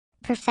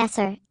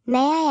Professor, may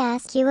I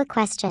ask you a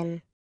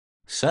question?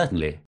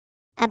 Certainly.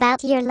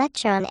 About your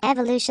lecture on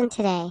evolution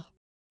today.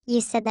 You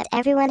said that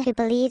everyone who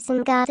believes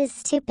in God is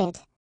stupid.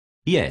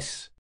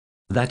 Yes,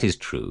 that is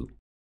true.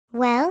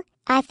 Well,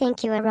 I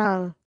think you are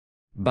wrong.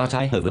 But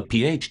I have a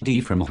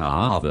PhD from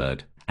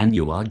Harvard, and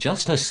you are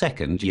just a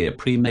second-year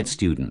pre-med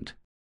student.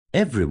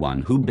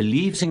 Everyone who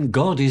believes in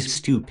God is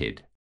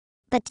stupid.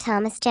 But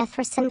Thomas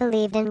Jefferson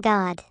believed in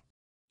God.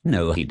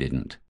 No, he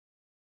didn't.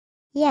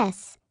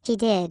 Yes, he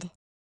did.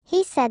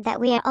 He said that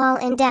we are all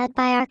endowed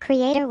by our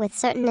Creator with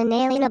certain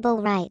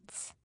inalienable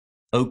rights.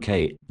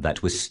 Okay,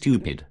 that was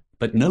stupid,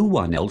 but no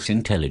one else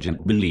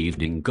intelligent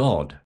believed in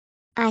God.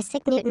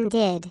 Isaac Newton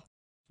did.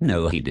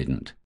 No, he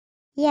didn't.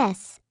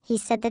 Yes, he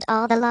said that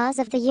all the laws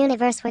of the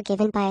universe were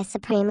given by a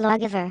supreme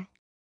lawgiver.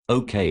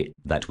 Okay,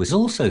 that was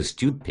also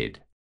stupid.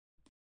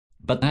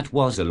 But that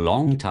was a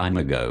long time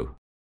ago.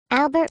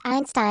 Albert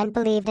Einstein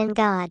believed in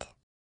God.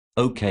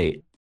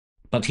 Okay,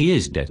 but he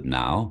is dead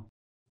now.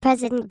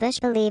 President Bush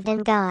believed in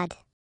God.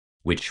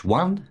 Which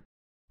one?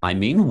 I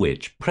mean,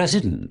 which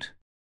president?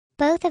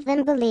 Both of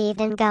them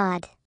believed in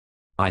God.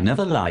 I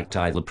never liked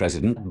either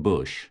President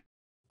Bush.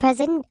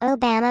 President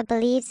Obama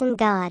believes in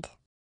God.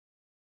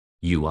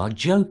 You are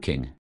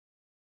joking.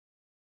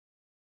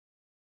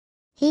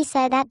 He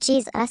said that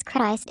Jesus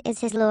Christ is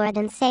his Lord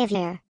and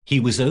Savior.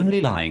 He was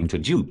only lying to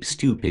dupe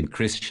stupid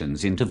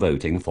Christians into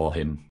voting for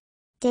him.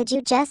 Did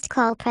you just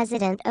call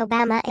President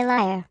Obama a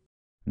liar?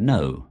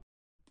 No.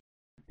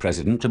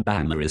 President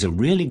Obama is a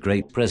really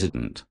great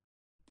president.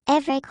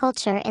 Every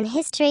culture in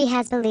history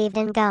has believed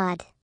in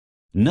God.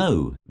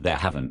 No, they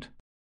haven't.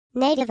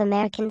 Native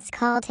Americans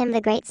called him the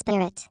Great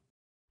Spirit.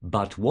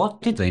 But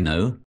what did they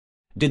know?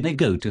 Did they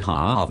go to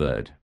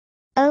Harvard?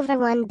 Over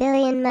 1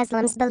 billion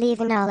Muslims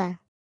believe in Allah.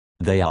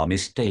 They are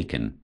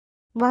mistaken.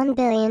 1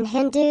 billion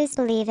Hindus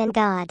believe in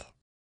God.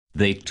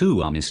 They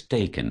too are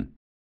mistaken.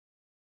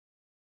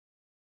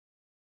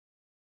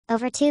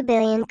 Over 2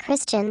 billion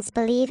Christians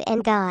believe in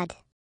God.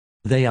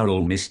 They are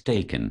all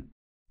mistaken.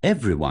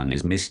 Everyone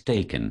is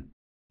mistaken.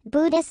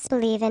 Buddhists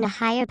believe in a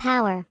higher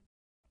power.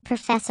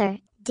 Professor,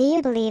 do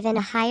you believe in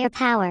a higher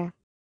power?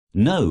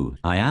 No,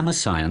 I am a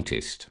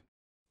scientist.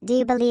 Do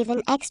you believe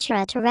in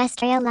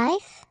extraterrestrial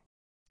life?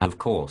 Of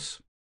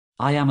course.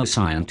 I am a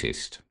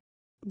scientist.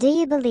 Do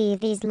you believe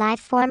these life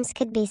forms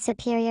could be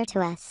superior to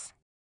us?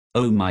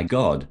 Oh my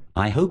God,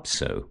 I hope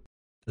so.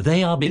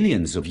 They are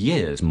billions of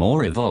years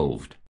more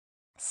evolved.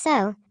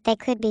 So, they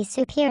could be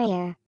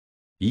superior.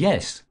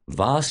 Yes,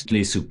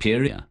 vastly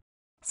superior.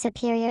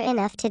 Superior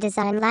enough to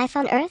design life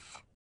on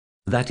Earth?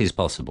 That is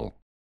possible.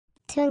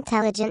 To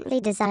intelligently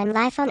design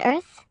life on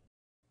Earth?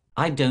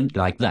 I don't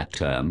like that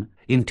term,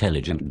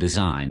 intelligent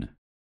design.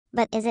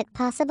 But is it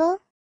possible?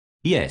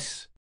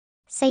 Yes.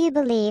 So you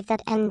believe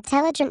that an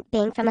intelligent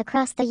being from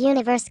across the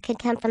universe could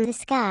come from the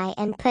sky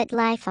and put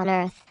life on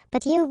Earth,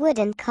 but you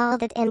wouldn't call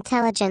that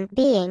intelligent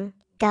being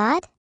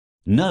God?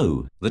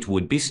 No, that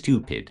would be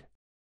stupid.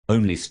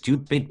 Only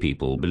stupid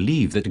people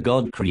believe that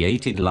God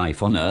created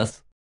life on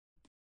Earth.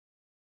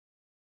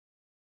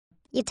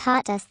 You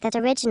taught us that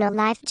original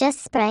life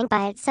just sprang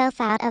by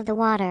itself out of the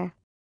water.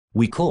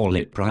 We call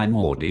it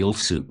primordial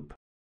soup.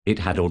 It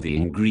had all the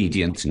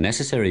ingredients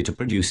necessary to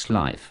produce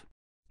life.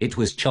 It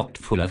was chock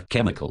full of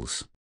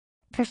chemicals.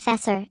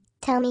 Professor,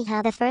 tell me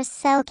how the first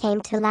cell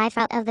came to life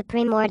out of the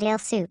primordial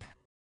soup.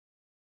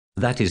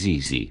 That is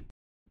easy.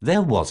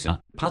 There was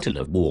a puddle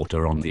of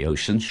water on the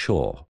ocean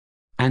shore,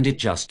 and it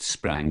just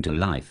sprang to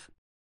life.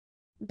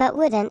 But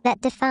wouldn't that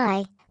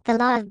defy the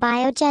law of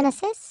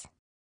biogenesis?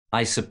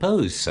 I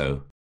suppose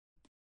so.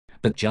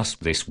 But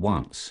just this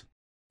once.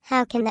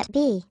 How can that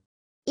be?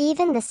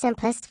 Even the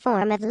simplest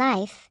form of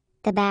life,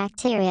 the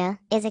bacteria,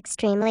 is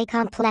extremely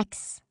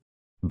complex.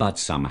 But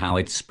somehow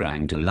it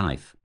sprang to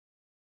life.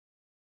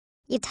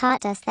 You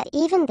taught us that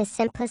even the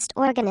simplest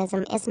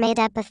organism is made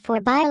up of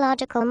 4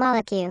 biological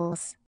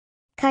molecules: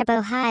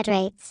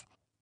 carbohydrates,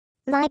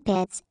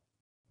 lipids,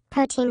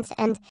 proteins,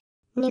 and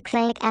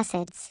nucleic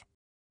acids.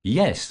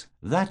 Yes,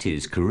 that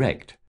is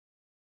correct.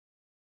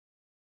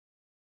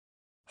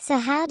 So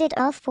how did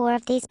all 4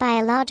 of these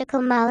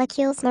biological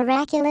molecules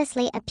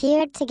miraculously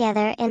appear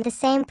together in the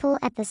same pool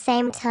at the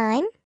same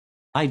time?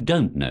 I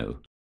don't know.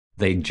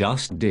 They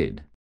just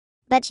did.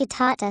 But you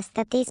taught us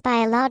that these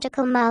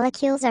biological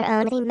molecules are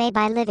only made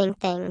by living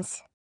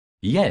things.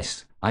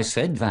 Yes, I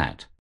said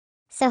that.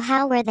 So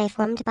how were they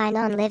formed by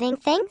non-living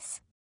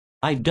things?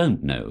 I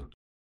don't know.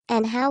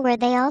 And how were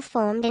they all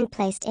formed and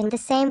placed in the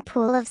same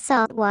pool of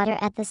salt water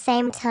at the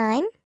same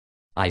time?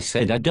 I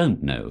said I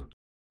don't know.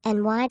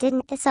 And why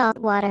didn't the salt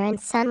water and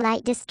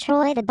sunlight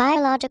destroy the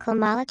biological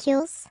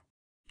molecules?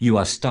 You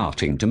are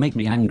starting to make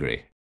me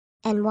angry.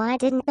 And why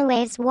didn't the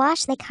waves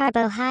wash the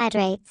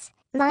carbohydrates,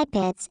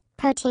 lipids,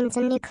 proteins,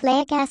 and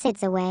nucleic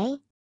acids away?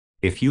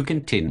 If you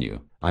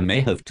continue, I may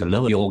have to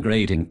lower your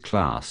grade in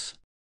class.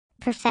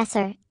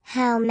 Professor,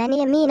 how many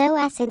amino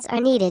acids are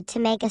needed to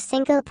make a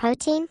single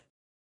protein?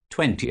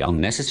 20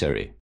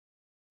 unnecessary.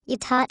 You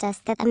taught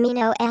us that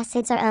amino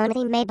acids are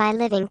only made by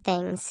living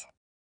things.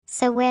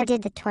 So where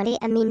did the 20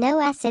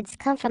 amino acids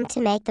come from to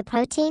make the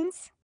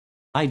proteins?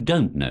 I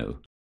don't know.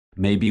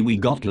 Maybe we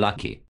got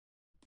lucky.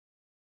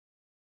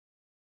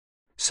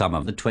 Some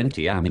of the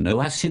 20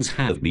 amino acids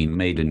have been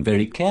made in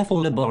very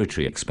careful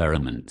laboratory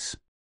experiments.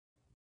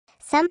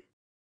 Some?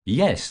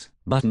 Yes,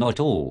 but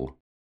not all.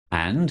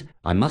 And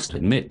I must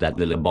admit that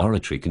the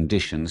laboratory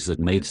conditions that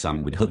made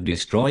some would have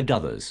destroyed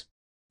others.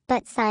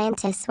 But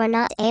scientists were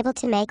not able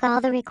to make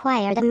all the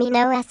required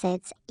amino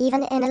acids,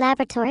 even in a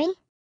laboratory?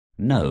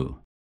 No.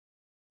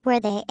 Were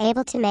they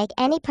able to make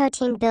any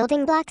protein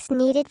building blocks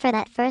needed for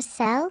that first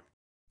cell?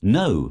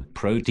 No,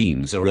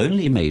 proteins are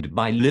only made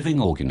by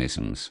living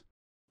organisms.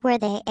 Were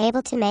they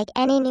able to make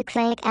any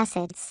nucleic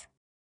acids?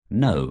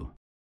 No.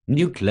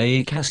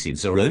 Nucleic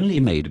acids are only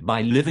made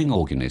by living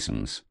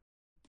organisms.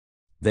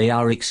 They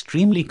are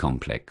extremely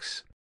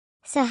complex.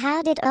 So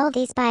how did all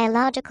these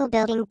biological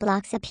building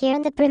blocks appear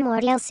in the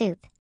primordial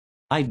soup?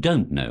 I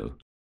don't know.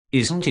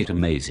 Isn't it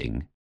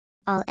amazing?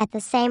 All at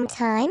the same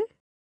time?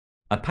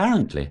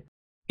 Apparently.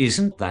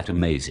 Isn't that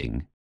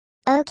amazing?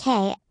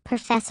 Okay,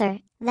 Professor,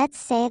 let's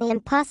say the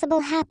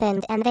impossible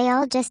happened and they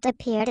all just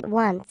appeared at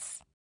once.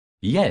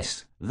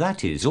 Yes,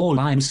 that is all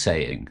I'm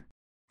saying.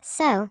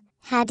 So,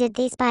 how did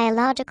these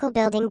biological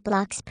building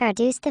blocks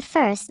produce the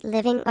first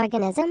living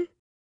organism?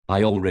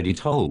 I already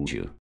told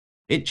you.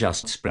 It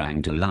just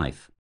sprang to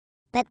life.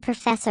 But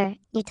Professor,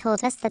 you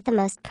told us that the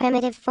most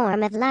primitive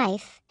form of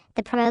life,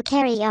 the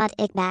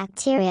prokaryotic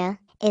bacteria,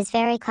 is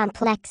very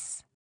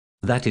complex.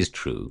 That is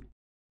true.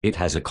 It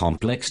has a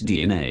complex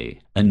DNA,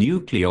 a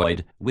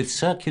nucleoid, with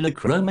circular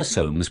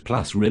chromosomes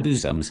plus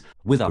ribosomes,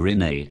 with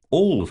RNA,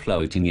 all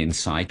floating in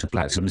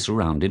cytoplasm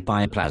surrounded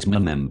by a plasma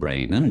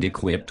membrane and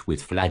equipped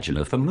with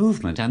flagella for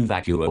movement and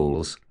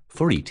vacuoles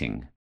for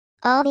eating.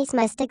 All these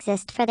must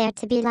exist for there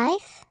to be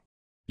life?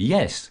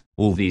 Yes,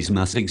 all these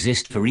must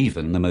exist for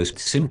even the most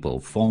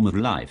simple form of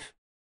life.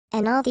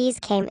 And all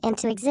these came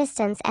into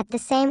existence at the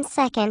same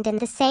second in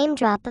the same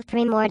drop of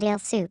primordial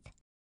soup?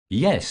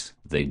 Yes,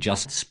 they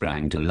just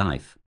sprang to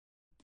life.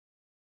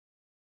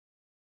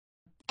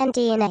 And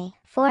DNA,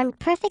 formed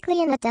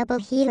perfectly in a double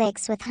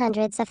helix with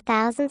hundreds of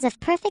thousands of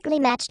perfectly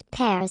matched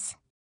pairs.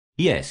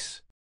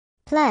 Yes.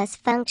 Plus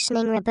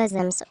functioning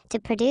ribosomes to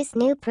produce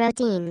new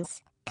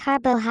proteins,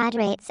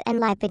 carbohydrates and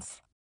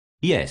lipids.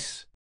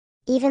 Yes.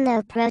 Even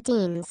though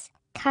proteins,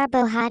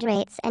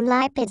 carbohydrates and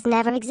lipids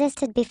never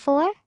existed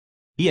before?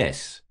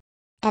 Yes.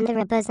 And the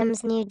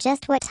ribosomes knew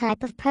just what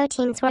type of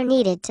proteins were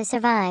needed to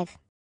survive.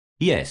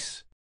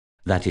 Yes.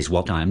 That is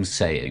what I'm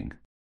saying.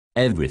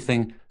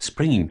 Everything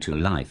springing to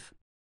life.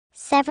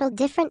 Several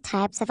different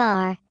types of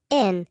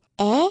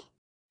RNA,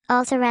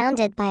 all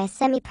surrounded by a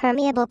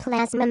semi-permeable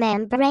plasma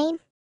membrane?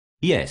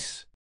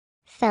 Yes.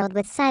 Filled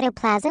with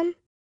cytoplasm?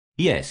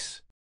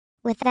 Yes.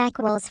 With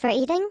vacuoles for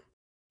eating?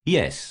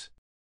 Yes.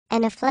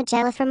 And a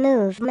flagella for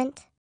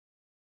movement?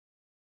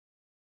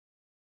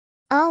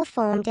 All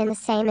formed in the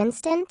same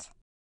instant?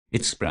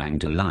 It sprang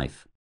to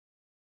life.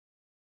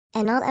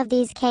 And all of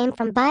these came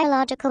from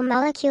biological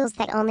molecules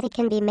that only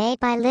can be made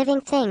by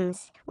living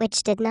things,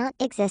 which did not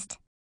exist.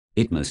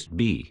 It must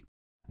be.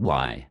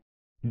 Why?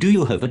 Do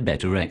you have a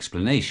better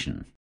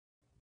explanation?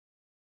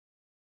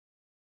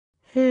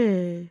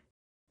 And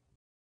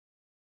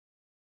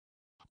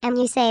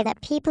you say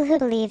that people who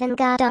believe in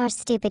God are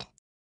stupid?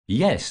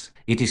 Yes,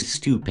 it is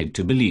stupid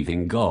to believe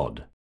in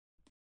God.